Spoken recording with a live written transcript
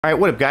Alright,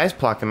 what up guys,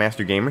 Plock the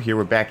Master Gamer here.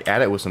 We're back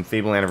at it with some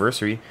Fable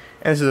Anniversary.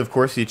 And this is of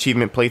course the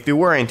achievement playthrough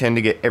where I intend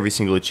to get every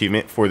single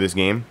achievement for this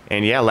game.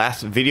 And yeah,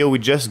 last video we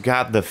just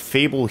got the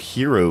Fable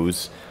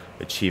Heroes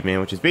achievement,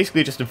 which is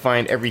basically just to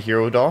find every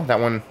hero doll. That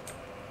one,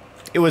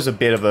 it was a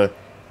bit of a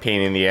pain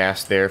in the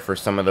ass there for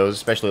some of those,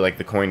 especially like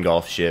the coin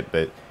golf shit,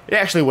 but it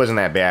actually wasn't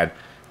that bad.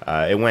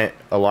 It went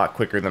a lot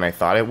quicker than I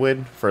thought it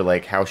would for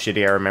like how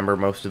shitty I remember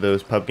most of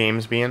those pub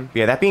games being. But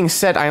yeah, that being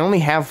said, I only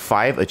have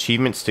 5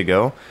 achievements to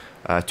go.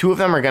 2 of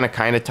them are going to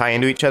kind of tie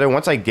into each other.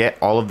 Once I get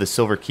all of the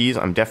silver keys,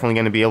 I'm definitely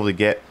going to be able to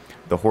get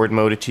the Horde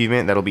mode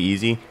achievement. That'll be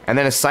easy. And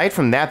then aside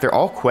from that, they're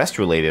all quest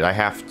related. I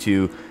have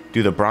to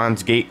do the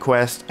Bronze Gate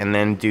quest and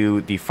then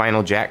do the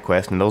Final Jack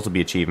quest, and those will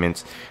be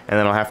achievements. And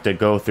then I'll have to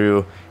go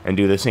through and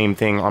do the same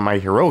thing on my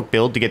heroic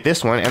build to get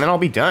this one, and then I'll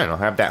be done. I'll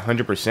have that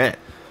 100%.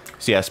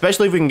 So yeah,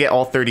 especially if we can get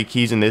all 30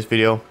 keys in this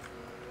video,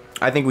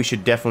 I think we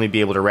should definitely be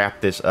able to wrap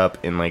this up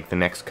in like the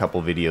next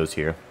couple videos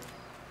here.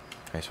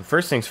 Okay, so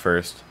first things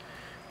first.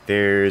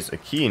 There's a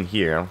key in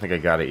here. I don't think I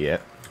got it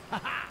yet.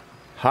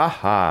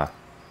 Haha.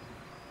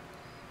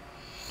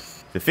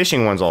 The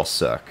fishing ones all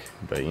suck,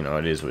 but you know,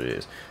 it is what it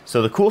is.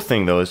 So the cool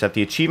thing though is that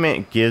the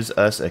achievement gives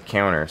us a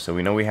counter. So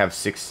we know we have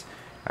 6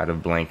 out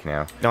of blank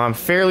now. Now I'm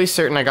fairly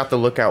certain I got the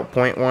lookout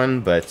point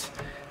one, but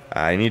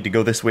I need to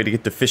go this way to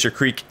get to Fisher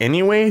Creek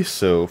anyway,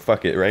 so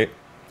fuck it, right?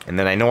 And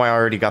then I know I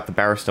already got the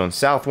Bowerstone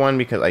South one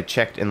because I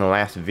checked in the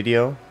last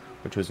video,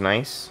 which was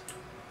nice.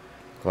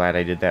 Glad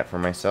I did that for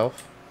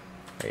myself.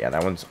 But yeah,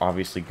 that one's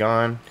obviously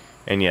gone.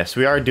 And yes,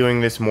 we are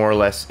doing this more or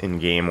less in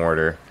game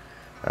order.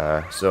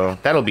 So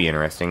that'll be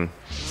interesting.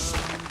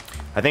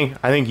 I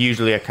think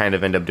usually I kind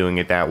of end up doing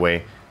it that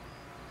way.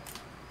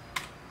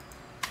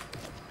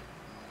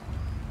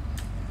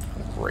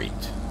 Great.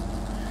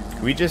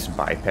 Can we just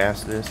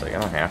bypass this? Like, I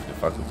don't have to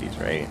fuck with these,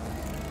 right?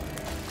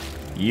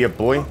 Yeah,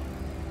 boy.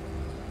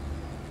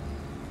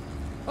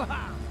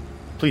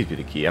 Please be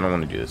the key. I don't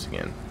want to do this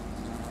again.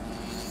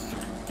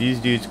 These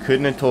dudes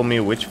couldn't have told me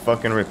which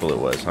fucking ripple it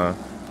was, huh?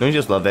 Don't you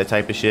just love that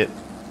type of shit?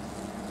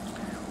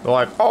 They're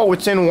like, oh,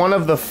 it's in one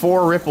of the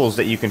 4 ripples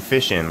that you can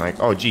fish in. Like,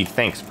 oh, gee,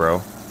 thanks,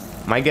 bro.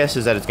 My guess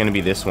is that it's going to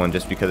be this one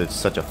just because it's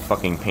such a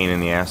fucking pain in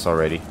the ass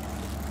already.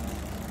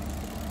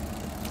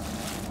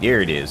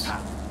 Here it is.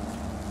 I'm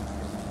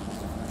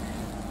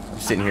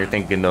sitting here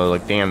thinking, though,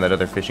 like, damn, that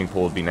other fishing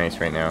pole would be nice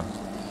right now.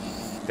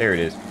 There it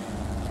is.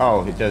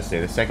 Oh, it does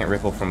say the second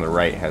ripple from the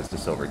right has the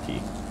silver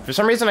key. For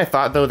some reason, I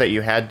thought, though, that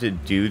you had to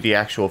do the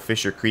actual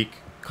Fisher Creek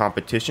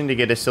competition to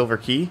get a silver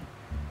key.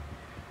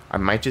 I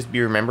might just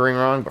be remembering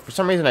wrong, but for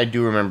some reason, I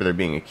do remember there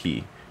being a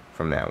key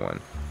from that one.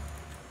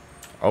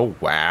 Oh,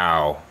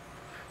 wow.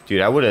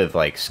 Dude, I would have,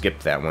 like,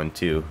 skipped that one,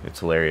 too. It's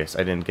hilarious.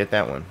 I didn't get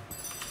that one.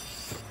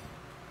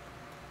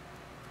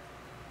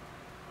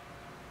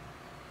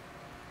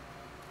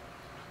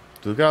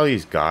 Look at all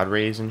these god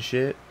rays and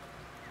shit.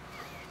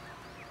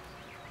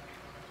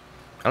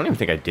 I don't even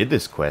think I did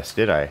this quest,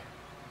 did I?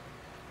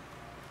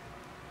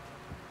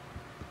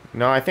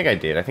 No, I think I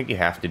did. I think you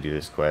have to do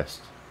this quest.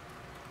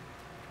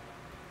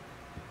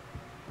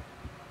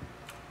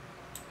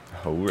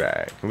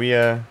 Alright. Can we,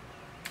 like,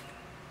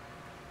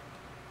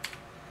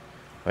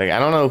 I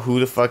don't know who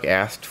the fuck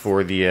asked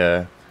for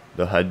the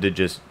HUD to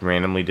just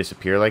randomly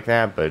disappear like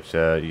that, but,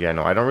 yeah,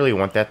 no, I don't really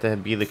want that to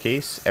be the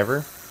case,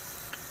 ever.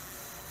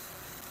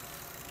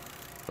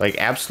 Like,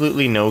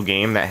 absolutely no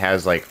game that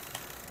has, like,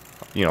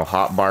 you know,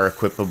 hotbar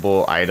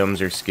equipable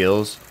items or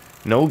skills.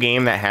 No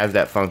game that has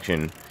that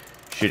function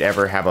should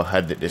ever have a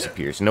HUD that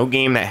disappears. No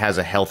game that has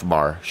a health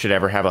bar should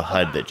ever have a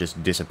HUD that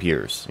just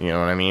disappears. You know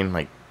what I mean?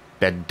 Like,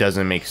 that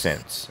doesn't make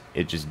sense.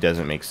 It just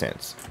doesn't make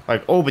sense.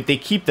 Like, oh, but they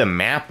keep the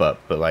map up.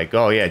 But like,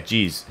 oh yeah,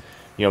 geez.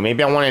 You know,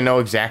 maybe I want to know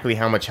exactly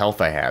how much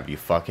health I have, you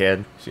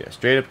fuckhead. So yeah,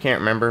 straight up can't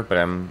remember, but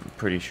I'm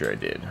pretty sure I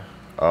did.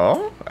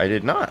 Oh, I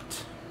did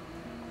not.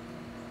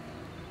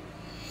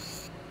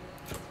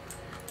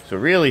 So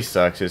really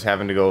sucks is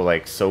having to go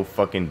like so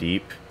fucking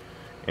deep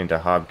into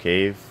Hob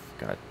Cave.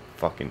 God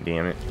fucking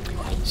damn it.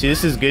 See,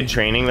 this is good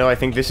training though. I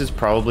think this is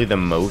probably the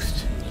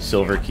most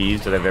silver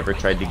keys that I've ever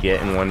tried to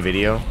get in one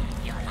video.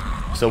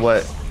 So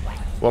what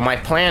my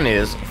plan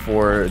is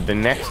for the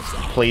next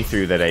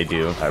playthrough that I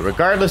do,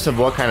 regardless of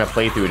what kind of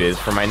playthrough it is,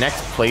 for my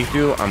next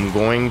playthrough, I'm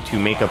going to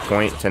make a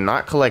point to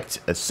not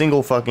collect a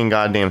single fucking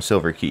goddamn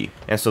silver key.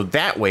 And so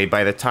that way,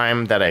 by the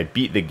time that I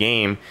beat the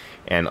game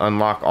and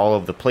unlock all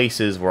of the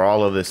places where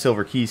all of the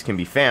silver keys can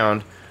be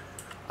found,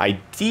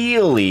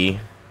 ideally,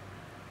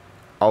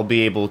 I'll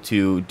be able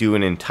to do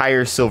an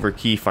entire silver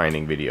key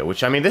finding video.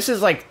 Which, I mean, this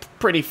is like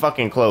pretty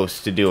fucking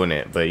close to doing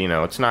it, but you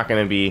know, it's not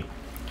gonna be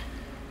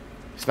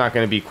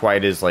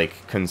quite as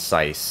like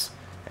concise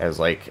as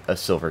like a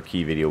silver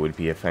key video would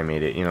be if I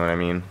made it, you know what I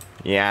mean?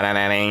 Yeah, da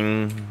da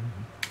ding.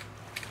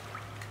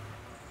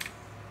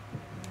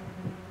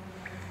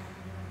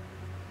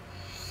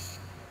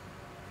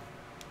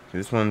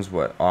 This one's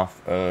what,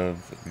 off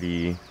of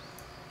the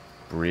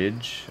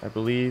bridge, I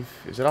believe.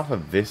 Is it off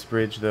of this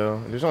bridge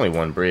though? There's only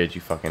one bridge,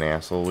 you fucking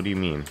asshole. What do you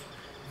mean?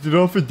 Is it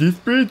off of this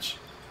bridge?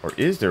 Or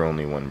is there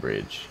only one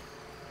bridge?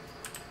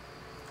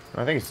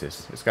 I think it's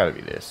this. It's gotta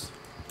be this.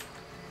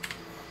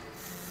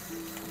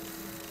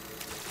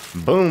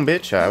 Boom,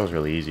 bitch. That was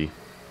really easy.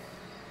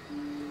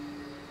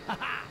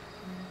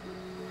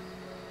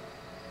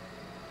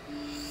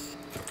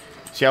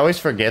 See, I always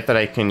forget that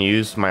I can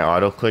use my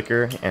auto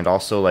clicker and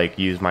also like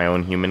use my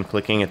own human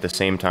clicking at the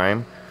same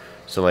time.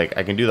 So like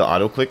I can do the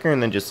auto clicker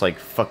and then just like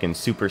fucking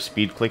super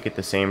speed click at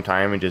the same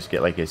time and just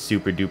get like a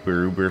super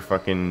duper uber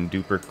fucking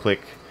duper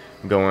click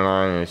going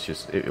on, and it's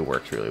just it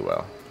works really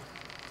well.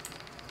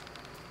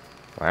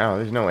 Wow,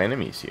 there's no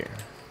enemies here.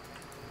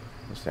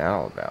 What's that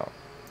all about?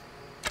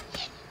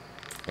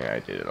 Yeah, I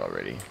did it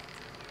already.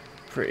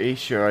 Pretty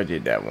sure I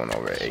did that one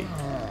already.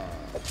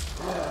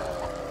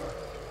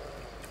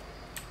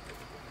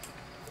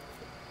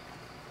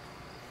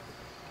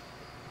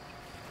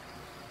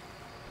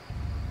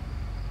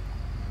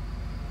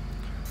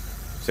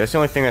 So that's the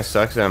only thing that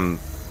sucks. That I'm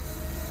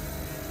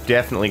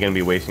definitely gonna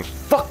be wasting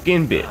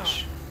fucking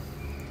bitch.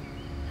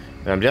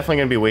 And I'm definitely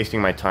gonna be wasting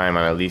my time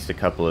on at least a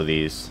couple of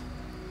these.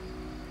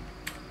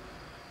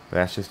 But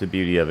that's just the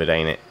beauty of it,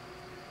 ain't it?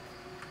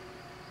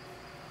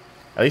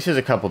 At least there's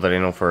a couple that I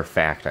know for a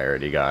fact I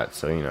already got,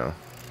 so you know.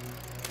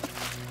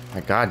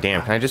 Like,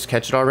 goddamn, can I just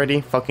catch it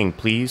already? Fucking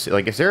please.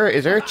 Like, is there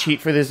a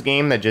cheat for this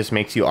game that just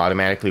makes you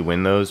automatically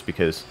win those?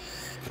 Because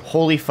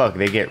holy fuck,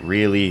 they get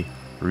really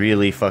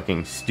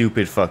fucking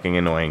stupid fucking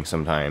annoying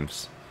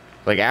sometimes.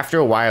 Like after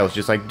a while it's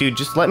just like, dude,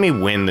 just let me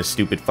win the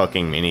stupid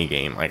fucking mini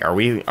game. Like are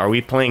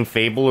we playing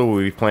Fable or are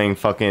we playing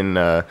fucking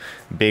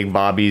Big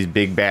Bobby's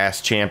Big Bass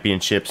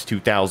Championships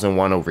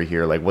 2001 over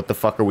here? Like what the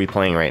fuck are we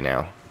playing right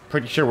now?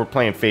 Pretty sure we're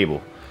playing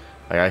Fable.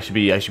 Like I should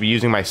be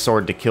using my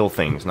sword to kill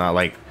things, not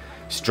like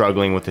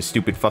struggling with the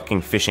stupid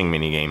fucking fishing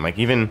mini game. Like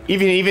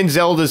even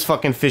Zelda's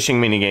fucking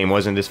fishing mini game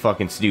wasn't this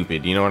fucking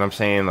stupid. You know what I'm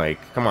saying? Like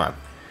come on.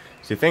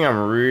 It's the thing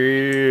I'm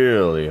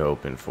really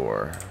hoping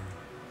for.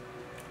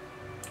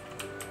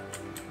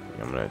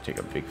 I'm gonna take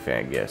a big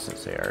fat guess and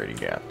say I already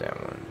got that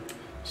one.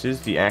 This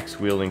is the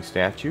axe-wielding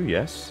statue,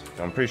 yes.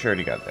 So I'm pretty sure I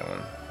already got that one.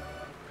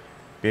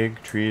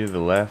 Big tree to the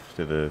left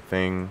of the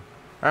thing.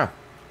 Ah.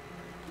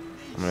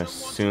 I'm gonna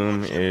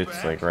assume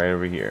it's like right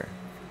over here.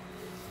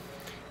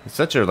 It's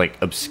such a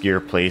like obscure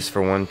place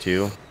for one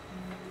too.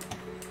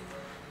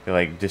 They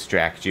like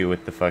distract you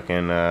with the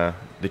fucking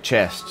the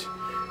chest.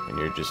 And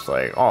you're just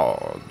like,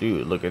 oh,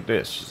 dude, look at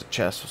this. There's a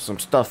chest with some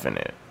stuff in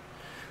it.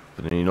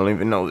 But then you don't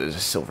even know there's a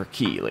silver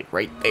key, like,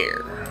 right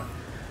there.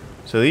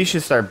 So these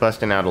should start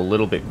busting out a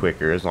little bit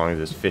quicker, as long as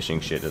this fishing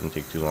shit doesn't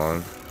take too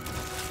long.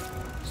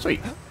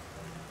 Sweet.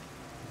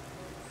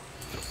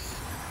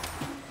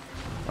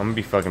 I'm gonna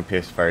be fucking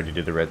pissed if I already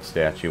did the red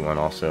statue one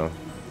also.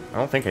 I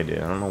don't think I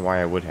did. I don't know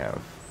why I would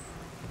have.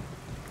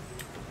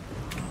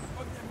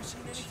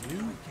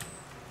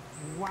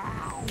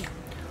 Wow.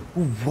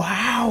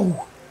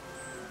 Wow!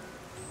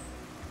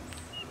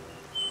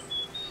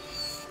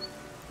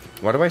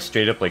 Why do I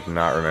straight up, like,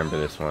 not remember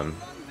this one?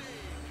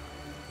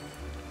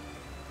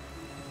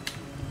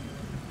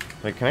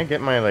 Like, can I get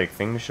my, like,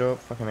 thing to show up?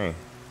 Fucking A.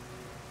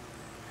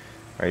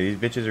 Alright, these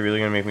bitches are really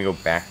gonna make me go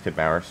back to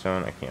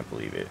Bowerstone? I can't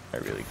believe it. I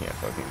really can't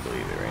fucking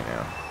believe it right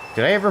now.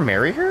 Did I ever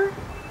marry her?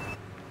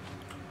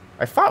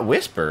 I fought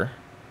Whisper.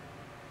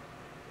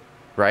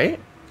 Right?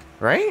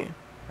 Right?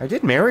 I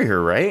did marry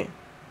her, right?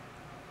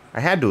 I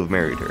had to have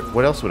married her.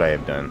 What else would I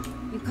have done?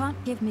 You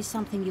can't give me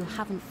something you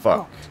haven't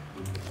Fuck. got.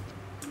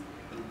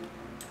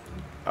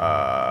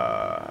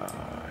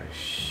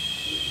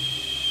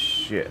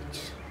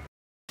 Shit.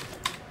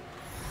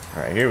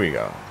 Alright, here we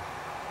go.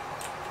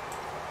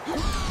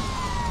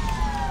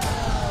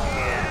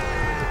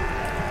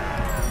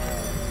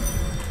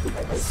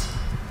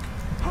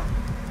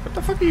 What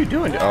the fuck are you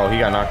doing? Oh, he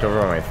got knocked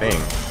over by my thing.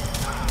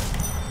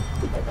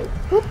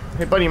 Whoop.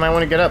 Hey, buddy, you might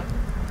want to get up.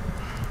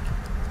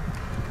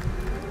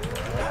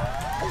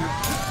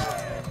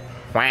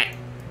 Whack.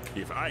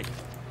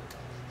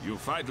 You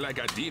fight like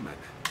a demon,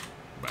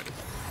 but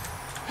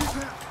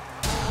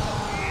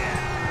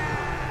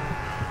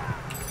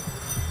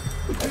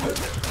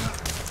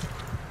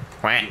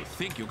Whack. you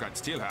think you can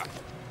steal her?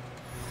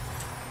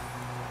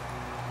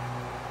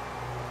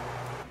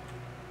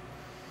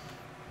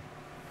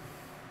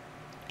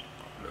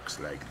 Looks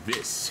like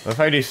this. What if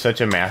I do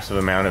such a massive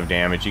amount of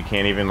damage you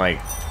can't even, like,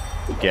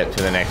 get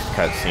to the next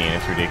cutscene?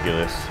 It's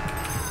ridiculous.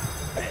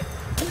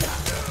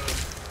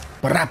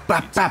 Yeah,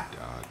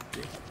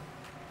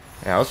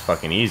 that was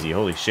fucking easy.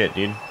 Holy shit,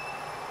 dude.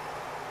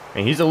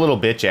 And he's a little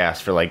bitch ass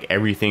for like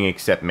everything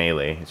except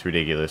melee. It's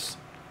ridiculous.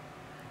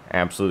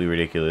 Absolutely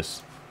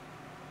ridiculous.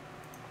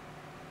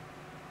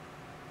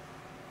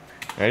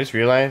 I just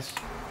realized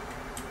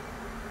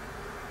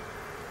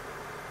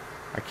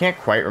I can't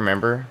quite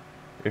remember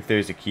if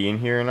there's a key in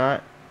here or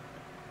not.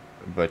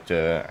 But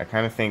I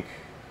kind of think,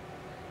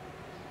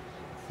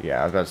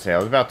 yeah, I was about to say I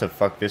was about to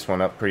fuck this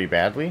one up pretty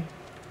badly.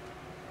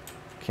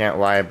 Can't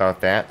lie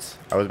about that.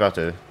 I was about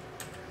to,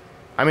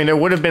 I mean, there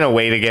would have been a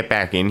way to get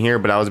back in here,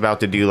 but I was about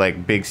to do,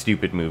 like, big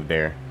stupid move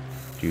there.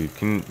 Dude,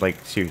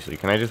 seriously,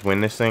 can I just win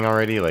this thing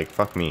already? Like,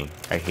 fuck me.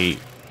 I hate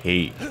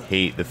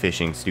the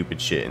fishing stupid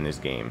shit in this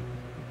game.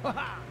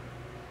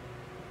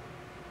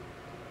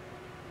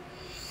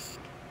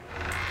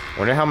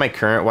 Wonder how my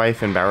current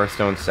wife in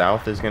Bowerstone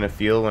South is gonna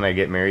feel when I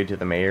get married to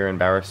the mayor in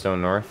Bowerstone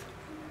North.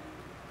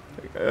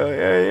 Like,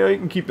 yeah, you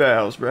can keep that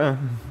house, bruh.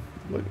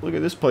 Look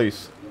at this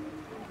place.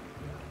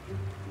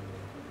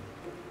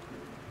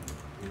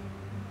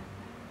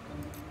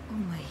 Oh,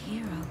 my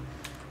hero.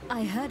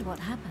 I heard what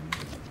happened.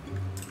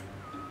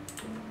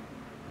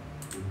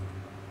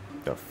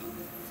 The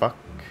fuck?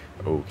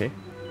 Okay.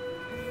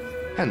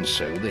 And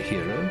so the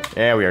hero?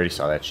 Yeah, we already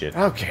saw that shit.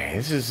 Okay,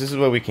 this is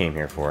what we came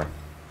here for.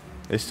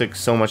 This took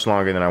so much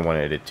longer than I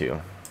wanted it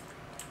to.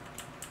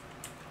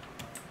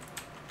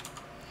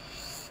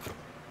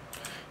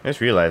 I just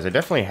realized I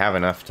definitely have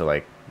enough to,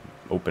 like,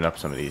 open up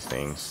some of these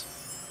things.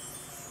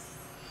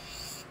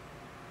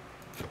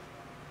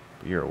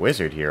 You're a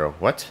wizard, hero.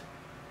 What?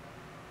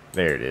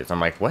 There it is. I'm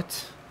like,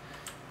 what?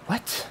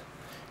 What?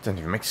 It doesn't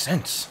even make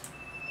sense.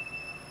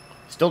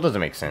 Still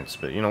doesn't make sense,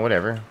 but, you know,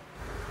 whatever.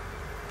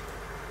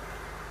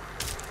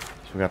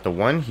 So we got the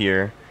one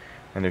here,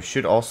 and there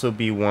should also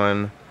be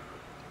one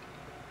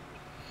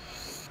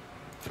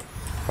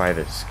by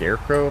the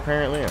scarecrow,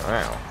 apparently.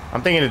 Wow.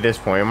 I'm thinking at this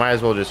point, I might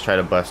as well just try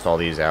to bust all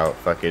these out.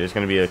 Fuck it. It's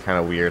going to be a kind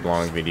of weird,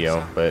 long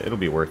video, but it'll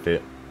be worth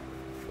it.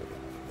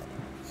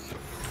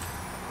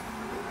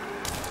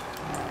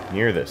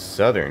 Near the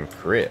southern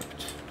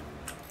crypt.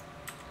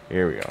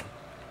 Here we go.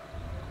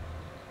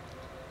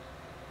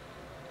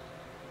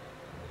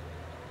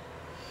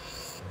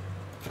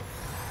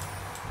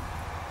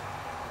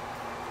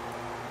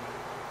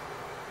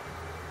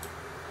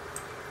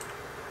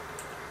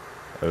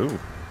 Oh.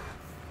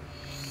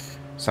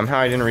 Somehow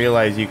I didn't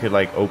realize you could,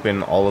 like,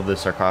 open all of the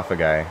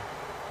sarcophagi.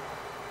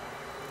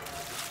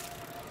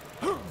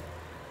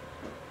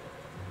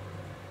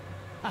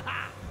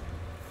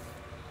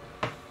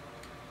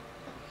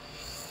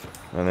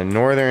 On the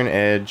northern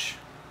edge.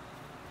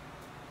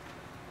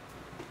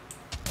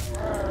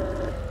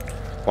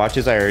 Watch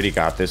as I already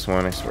got this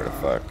one, I swear to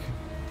fuck.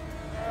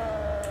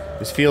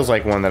 This feels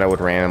like one that I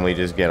would randomly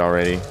just get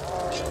already.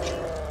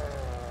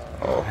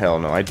 Oh, hell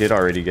no. I did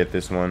already get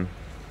this one.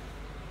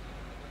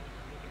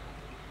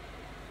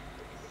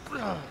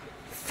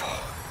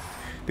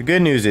 The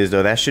good news is,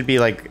 though, that should be,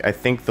 like, I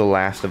think the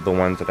last of the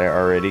ones that I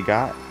already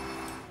got.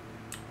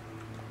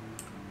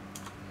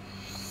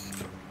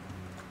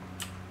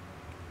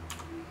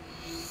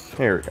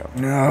 There we go.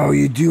 No,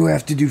 you do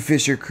have to do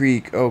Fisher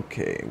Creek.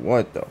 Okay,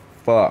 what the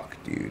fuck,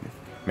 dude?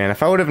 Man,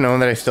 if I would have known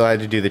that I still had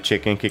to do the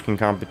chicken kicking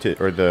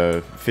competition, or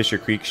the Fisher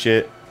Creek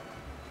shit,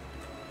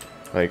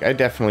 like, I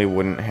definitely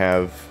wouldn't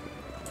have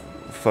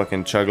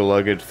fucking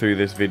chug-a-lugged through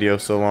this video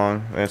so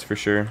long, that's for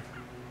sure.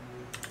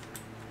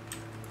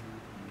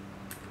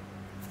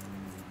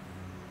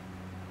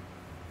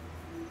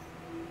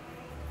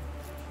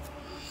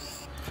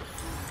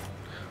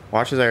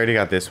 Watch as I already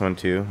got this one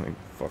too. Like,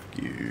 fuck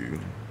you.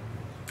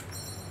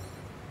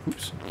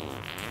 Oops.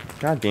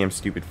 Goddamn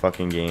stupid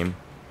fucking game.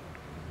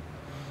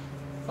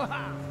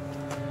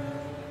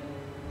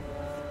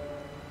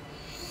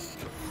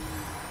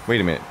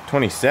 Wait a minute.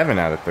 27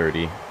 out of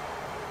 30.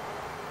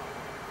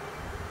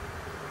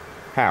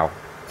 How?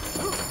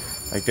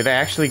 Like, did I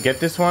actually get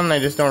this one and I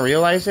just don't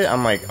realize it?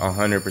 I'm like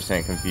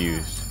 100%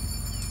 confused.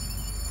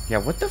 Yeah,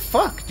 what the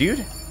fuck,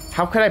 dude?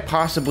 How could I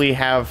possibly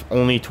have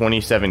only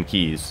 27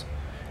 keys?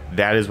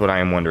 That is what I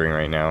am wondering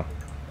right now.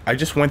 I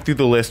just went through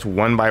the list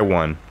one by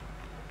one,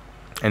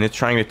 and it's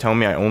trying to tell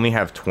me I only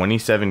have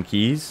 27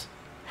 keys?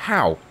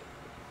 How?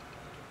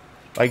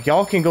 Like,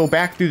 y'all can go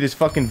back through this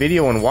fucking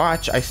video and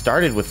watch. I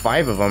started with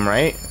 5 of them,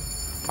 right?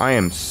 I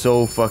am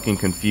so fucking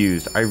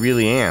confused. I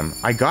really am.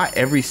 I got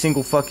every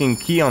single fucking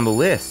key on the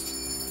list.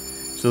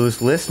 So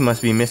this list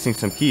must be missing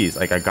some keys.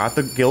 Like, I got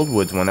the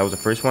Guildwoods one. That was the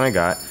first one I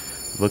got.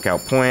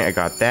 Lookout Point, I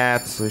got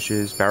that.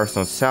 Slishes,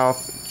 Bowerstone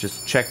South,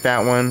 just check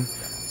that one.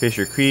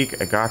 Fisher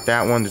Creek, I got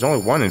that one. There's only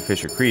one in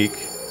Fisher Creek.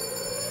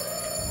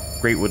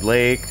 Greatwood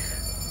Lake.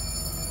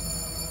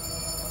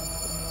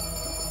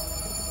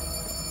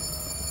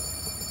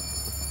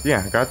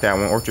 Yeah, I got that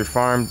one. Orchard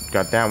Farm,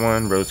 got that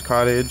one. Rose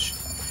Cottage,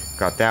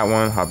 got that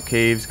one. Hob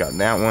Caves, got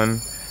that one.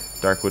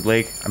 Darkwood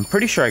Lake, I'm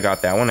pretty sure I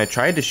got that one. I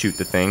tried to shoot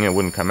the thing, it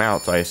wouldn't come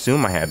out, so I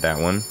assume I had that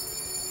one.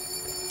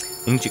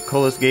 Ancient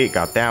Cullis Gate,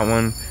 got that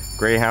one.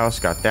 Grey House,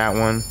 got that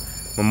one.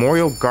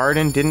 Memorial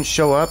Garden didn't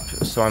show up,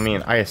 so I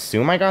mean, I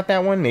assume I got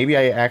that one. Maybe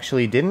I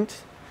actually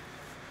didn't.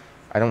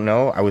 I don't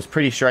know. I was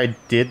pretty sure I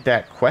did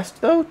that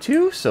quest, though,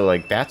 too, so,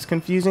 like, that's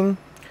confusing.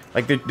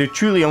 Like, there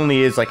truly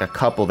only is, like, a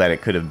couple that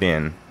it could have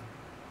been.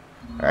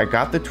 I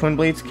got the Twin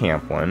Blades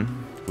Camp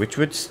one.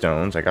 Witchwood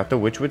Stones. I got the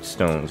Witchwood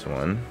Stones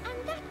one.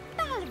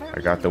 I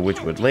got the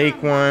Witchwood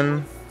Lake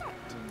one.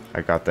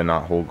 I got the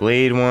Knothole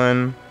Glade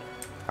one.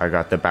 I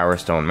got the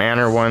Bowerstone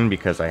Manor one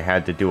because I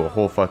had to do a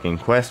whole fucking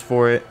quest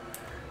for it.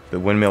 The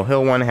Windmill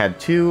Hill one had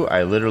 2.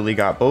 I literally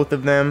got both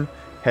of them.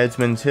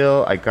 Headsman's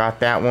Hill, I got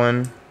that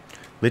one.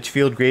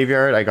 Litchfield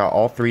Graveyard, I got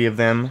all 3 of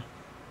them.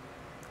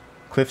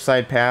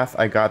 Cliffside Path,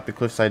 I got the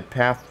Cliffside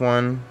Path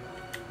one.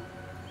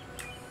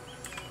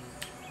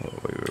 Oh,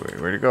 wait,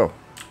 where'd it go?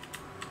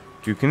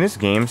 Dude, can this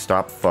game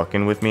stop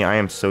fucking with me? I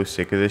am so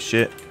sick of this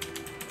shit.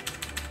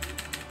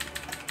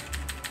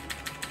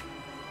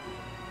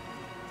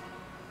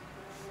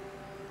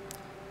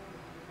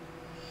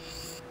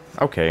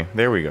 Okay,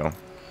 there we go.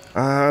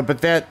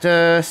 But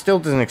that still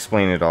doesn't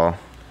explain it all.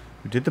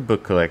 We did the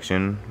book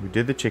collection. We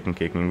did the chicken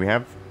kicking. We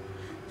have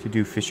to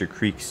do Fisher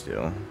Creek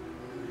still.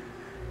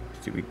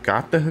 See, we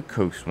got the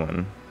coast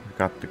one. We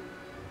got the...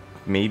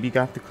 Maybe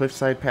got the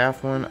Cliffside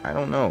Path one. I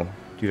don't know.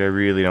 Dude, I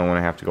really don't want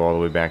to have to go all the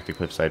way back to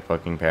Cliffside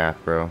fucking Path,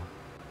 bro.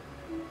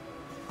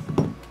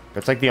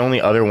 That's like the only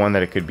other one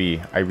that it could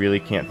be. I really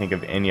can't think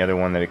of any other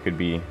one that it could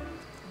be.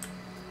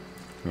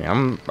 Yeah,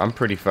 I'm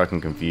pretty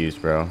fucking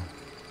confused, bro.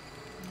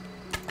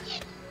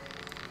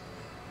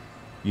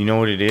 You know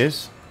what it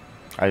is?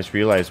 I just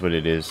realized what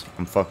it is.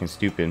 I'm fucking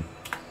stupid.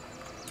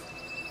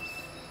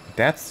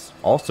 That's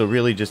also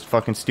really just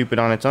fucking stupid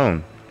on its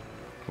own.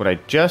 What I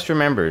just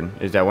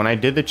remembered is that when I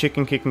did the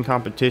chicken kicking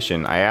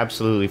competition, I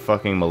absolutely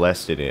fucking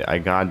molested it. I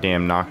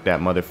goddamn knocked that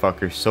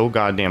motherfucker so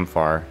goddamn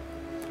far.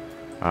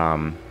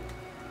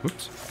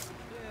 Oops.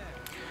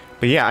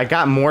 But yeah, I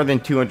got more than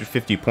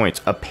 250 points.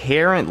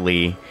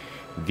 Apparently,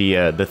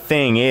 the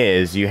thing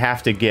is, you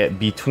have to get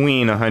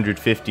between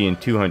 150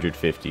 and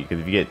 250. Because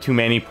if you get too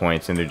many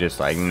points, then they're just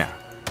like, nah.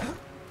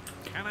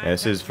 Yeah,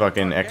 this is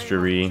fucking extra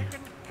re.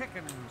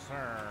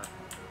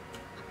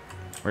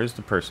 Where's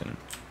the person?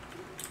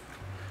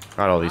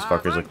 God, all these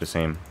fuckers look the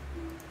same.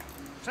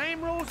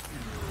 Same rules.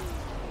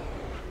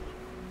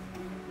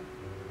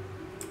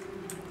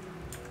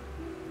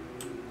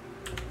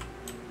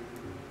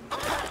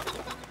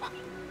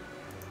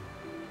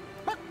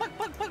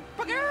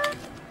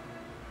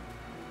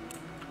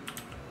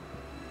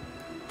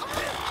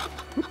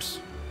 Oops.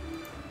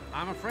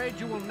 I'm afraid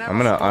you will never. I'm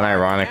gonna score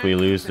unironically again.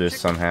 lose The this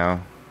chicken- somehow.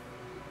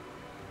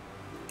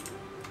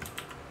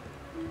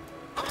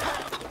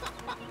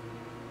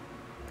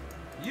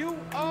 You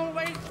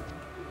always.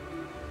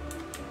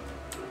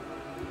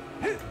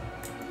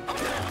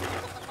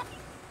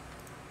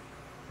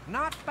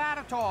 Not bad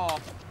at all.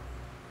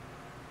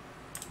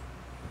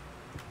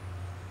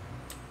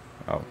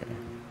 Okay.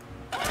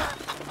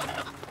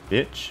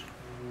 Bitch.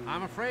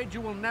 I'm afraid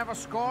you will never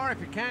score if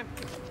you can't.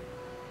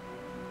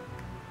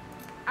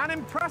 An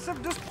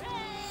impressive display.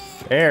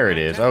 There it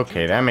is.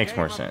 Okay, that makes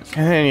more sense.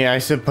 And then, yeah, I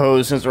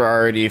suppose since we're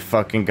already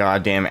fucking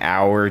goddamn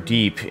hour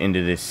deep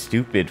into this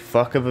stupid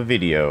fuck of a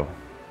video.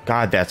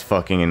 God, that's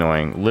fucking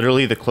annoying.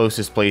 Literally the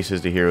closest place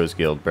is the Heroes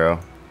Guild, bro.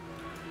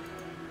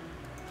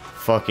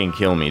 Fucking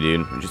kill me,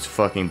 dude. Just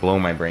fucking blow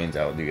my brains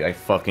out, dude. I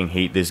fucking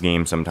hate this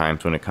game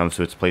sometimes when it comes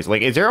to its place.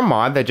 Like, is there a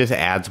mod that just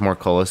adds more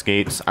Cullis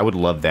gates? I would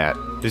love that.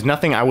 There's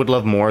nothing I would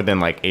love more than,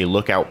 like, a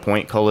Lookout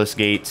Point Cullis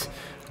gate.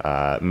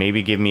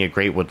 Maybe give me a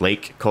Greatwood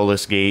Lake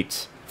Cullis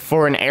gate.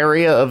 For an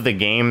area of the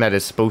game that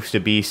is supposed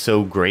to be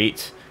so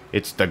great,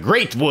 it's the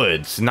Great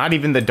Woods, not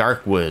even the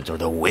Dark Woods, or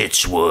the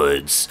Witch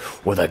Woods,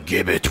 or the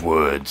Gibbet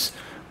Woods.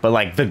 But,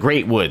 like, the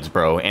Great Woods,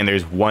 bro. And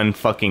there's one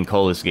fucking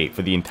Cullis gate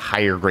for the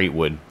entire Great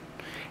Wood.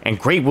 And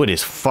Greatwood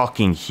is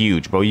fucking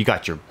huge, bro. You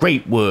got your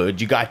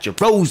Greatwood, you got your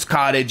Rose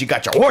Cottage, you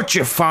got your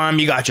Orchard Farm,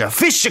 you got your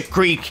Fisher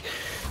Creek,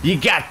 you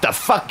got the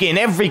fucking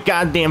every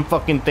goddamn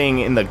fucking thing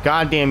in the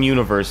goddamn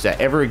universe that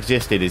ever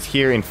existed is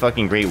here in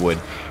fucking Greatwood.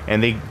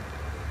 And they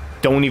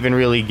don't even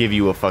really give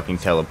you a fucking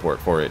teleport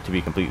for it, to be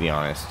completely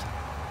honest.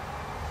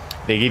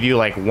 They give you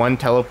like one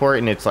teleport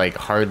and it's like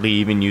hardly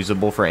even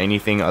usable for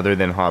anything other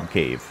than Hob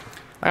Cave.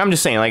 I'm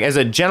just saying, like, as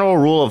a general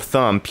rule of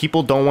thumb,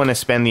 people don't want to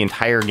spend the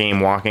entire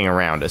game walking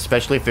around,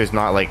 especially if there's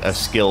not, like, a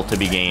skill to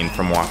be gained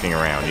from walking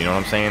around, you know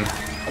what I'm saying?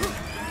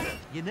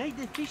 You need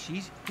the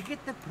fishies to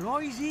get the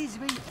prizes,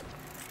 mate.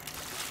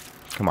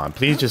 Come on,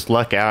 please just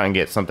luck out and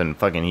get something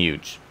fucking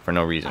huge for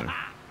no reason.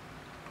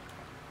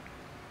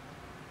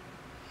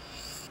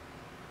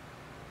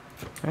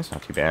 That's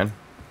not too bad.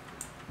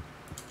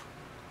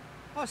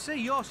 I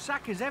see your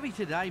sack is heavy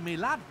today, me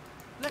lad.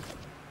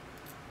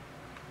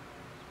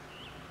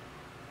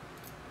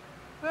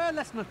 Well,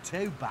 that's not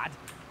too bad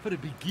for a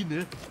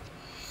beginner.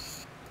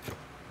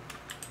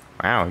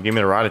 Wow, you gave me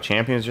the Rod of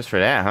Champions just for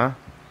that,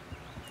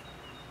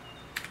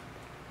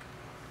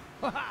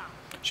 huh?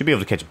 Should be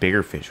able to catch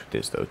bigger fish with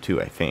this, though,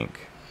 too, I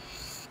think.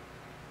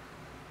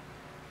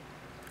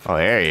 Oh,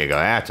 there you go.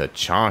 That's a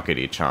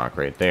chonkity chonk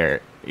right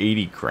there.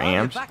 80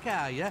 grams. Back,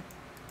 are you?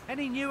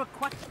 Any new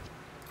aquatic?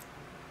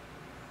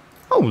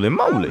 Holy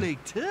moly. Holy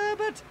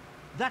turbot!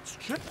 That's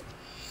true.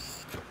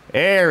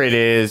 There it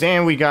is,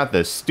 and we got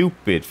the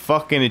stupid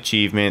fucking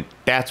achievement.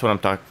 That's what I'm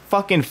talking.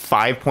 Fucking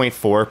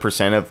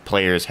 5.4% of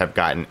players have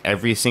gotten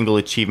every single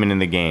achievement in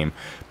the game,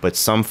 but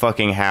some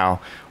fucking how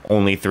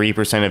only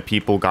 3% of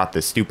people got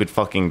the stupid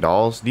fucking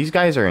dolls. These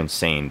guys are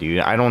insane, dude.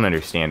 I don't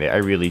understand it.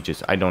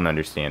 I don't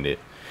understand it.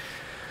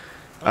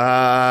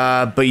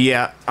 But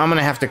yeah, I'm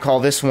gonna have to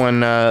call this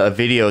one a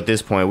video at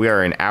this point. We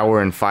are an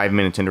hour and 5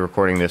 minutes into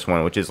recording this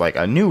one, which is like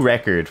a new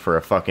record for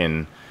a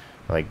fucking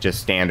like just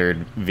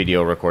standard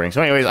video recording.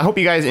 So anyways, I hope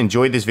you guys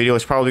enjoyed this video.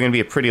 It's probably going to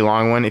be a pretty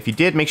long one. If you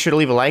did, make sure to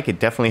leave a like. It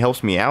definitely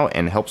helps me out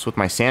and helps with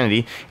my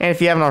sanity. And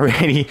if you haven't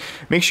already,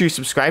 make sure you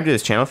subscribe to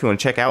this channel if you want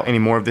to check out any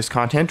more of this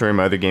content or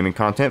my other gaming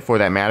content for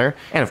that matter.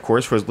 And of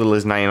course, for as little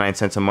as 99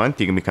 cents a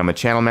month, you can become a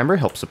channel member,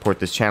 help support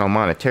this channel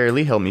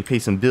monetarily, help me pay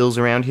some bills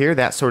around here,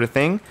 that sort of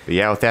thing. But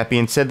yeah, with that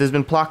being said, this has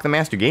been Plock the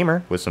Master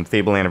Gamer with some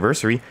Fable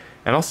Anniversary,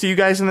 and I'll see you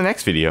guys in the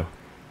next video.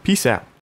 Peace out.